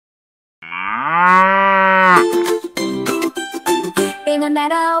In a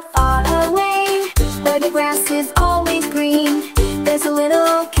meadow far away, where the grass is always green, there's a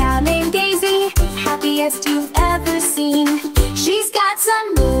little cow named Daisy, happiest you've ever seen. She's got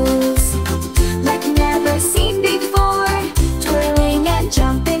some moves like you've never seen before, twirling and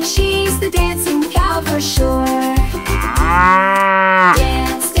jumping, she's the dancing cow for sure.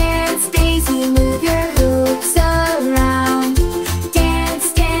 Dance, dance, Daisy, move your hooves around.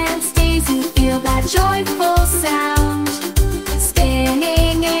 Dance, dance, Daisy, feel that joyful sound.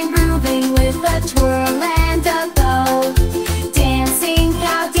 Spinning and grooving with a twirl and a bow. Dancing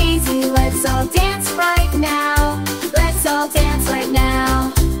cow Daisy, let's all dance right now. Let's all dance right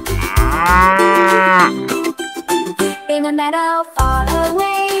now. In a meadow far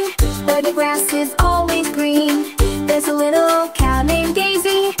away, where the grass is always green, there's a little cow named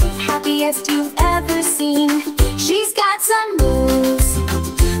Daisy, happiest you've ever seen. She's got some moves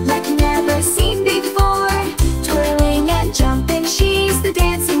like you've never seen before, twirling and jumping, she's the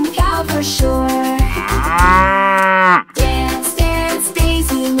dancing cow for sure. Dance, dance,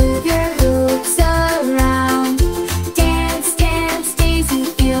 Daisy, move your hooves around. Dance, dance, Daisy,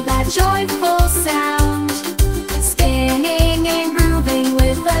 feel that joyful sound. Spinning and grooving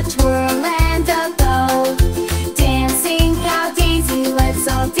with a twirl and a bow. Dancing cow Daisy, let's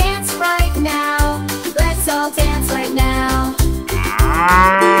all dance right now. Let's all dance right now.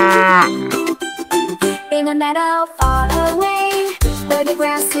 In a meadow far away, where the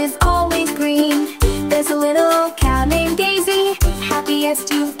grass is always green, there's a little cow named Daisy,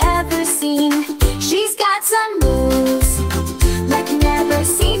 happiest you've ever seen. She's got some moves like you've never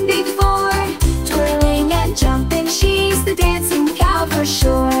seen before, twirling and jumping, she's the dancing cow for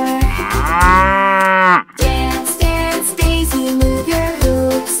sure. Dance, dance, Daisy, move your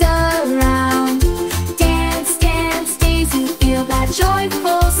hooves around. Dance, dance, Daisy, feel that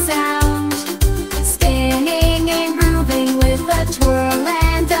joyful sound.